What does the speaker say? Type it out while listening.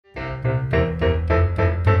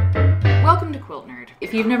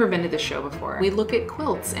If you've never been to this show before, we look at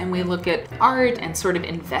quilts and we look at art and sort of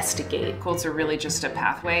investigate. Quilts are really just a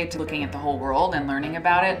pathway to looking at the whole world and learning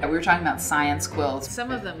about it. We were talking about science quilts.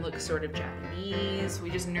 Some of them look sort of Japanese. We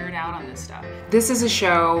just nerd out on this stuff. This is a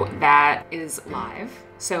show that is live.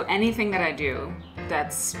 So anything that I do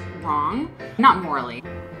that's wrong, not morally,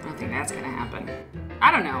 I don't think that's gonna happen.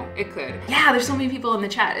 I don't know, it could. Yeah, there's so many people in the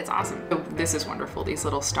chat, it's awesome. So this is wonderful, these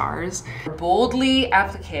little stars. Boldly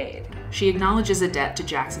appliqued. She acknowledges a debt to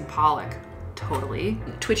Jackson Pollock. Totally.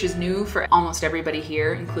 Twitch is new for almost everybody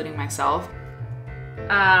here, including myself.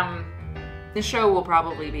 This show will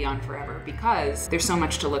probably be on forever because there's so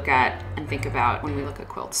much to look at and think about when we look at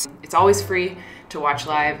quilts. It's always free to watch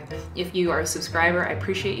live. If you are a subscriber, I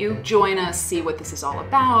appreciate you. Join us, see what this is all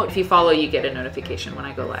about. If you follow, you get a notification when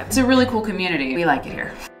I go live. It's a really cool community. We like it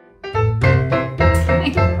here.